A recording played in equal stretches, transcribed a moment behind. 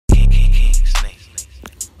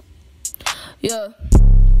Yeah.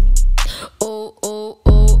 Oh, oh,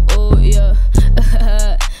 oh, oh, yeah.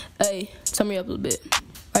 Hey, turn me up a little bit.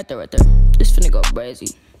 Right there, right there. This finna go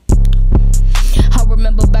crazy. I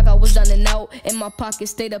remember back I was down and out, and my pocket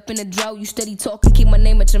stayed up in the drought. You steady talking, keep my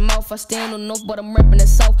name at your mouth. I stand on the north, but I'm reppin' the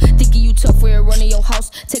south. Thinking you tough, where running your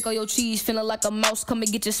house. Take all your cheese, feeling like a mouse. Come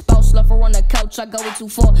and get your spouse, left her on the couch. I go way too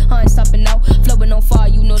far, I ain't stopping out. Flowing on fire,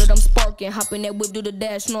 you know that I'm sparking. Hopping that whip, do the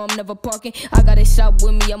dash, no I'm never parking. I got a shop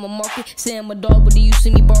with me, I'm a market. Say I'm a dog, but do you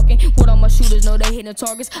see me barking? What all my shooters know they hitting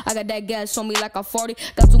targets. I got that gas on me like I farted.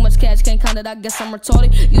 Got too much cash, can't count it, I guess I'm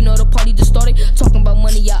retarded. You know the party just started. Talking about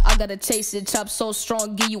money, yeah, I gotta chase it. Chop so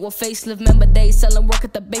strong, give you a facelift. Remember days selling work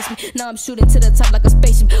at the basement. Now I'm shooting to the top like a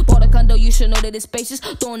spaceship. Bought a condo, you should know that it's spacious.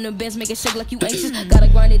 Throwing the bands, make it shake like you anxious. Gotta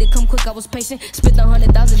grind it, it come quick, I was patient. Spent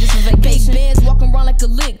 100,000, this is vacation. Big bands, walking around like a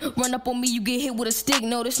lick. Run up on me, you get hit with a stick.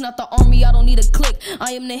 No, this not the army, I don't need a click.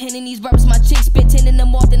 I am the hand in these rappers, my chicks. Spit 10 in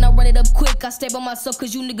them off, then I run it up quick. I stay by myself,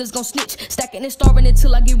 cause you niggas gon' snitch. Stacking and starving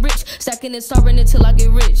until I get rich. Stacking and starving until I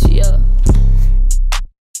get rich, yeah.